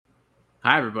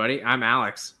Hi, everybody. I'm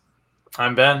Alex.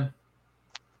 I'm Ben.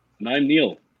 And I'm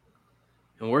Neil.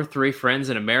 And we're three friends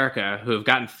in America who have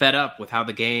gotten fed up with how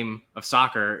the game of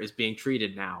soccer is being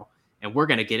treated now. And we're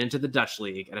going to get into the Dutch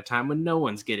League at a time when no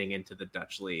one's getting into the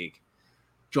Dutch League.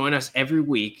 Join us every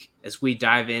week as we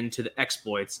dive into the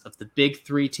exploits of the big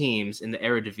three teams in the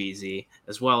Eredivisie,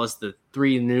 as well as the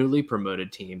three newly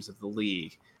promoted teams of the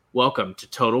league. Welcome to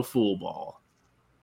Total Foolball.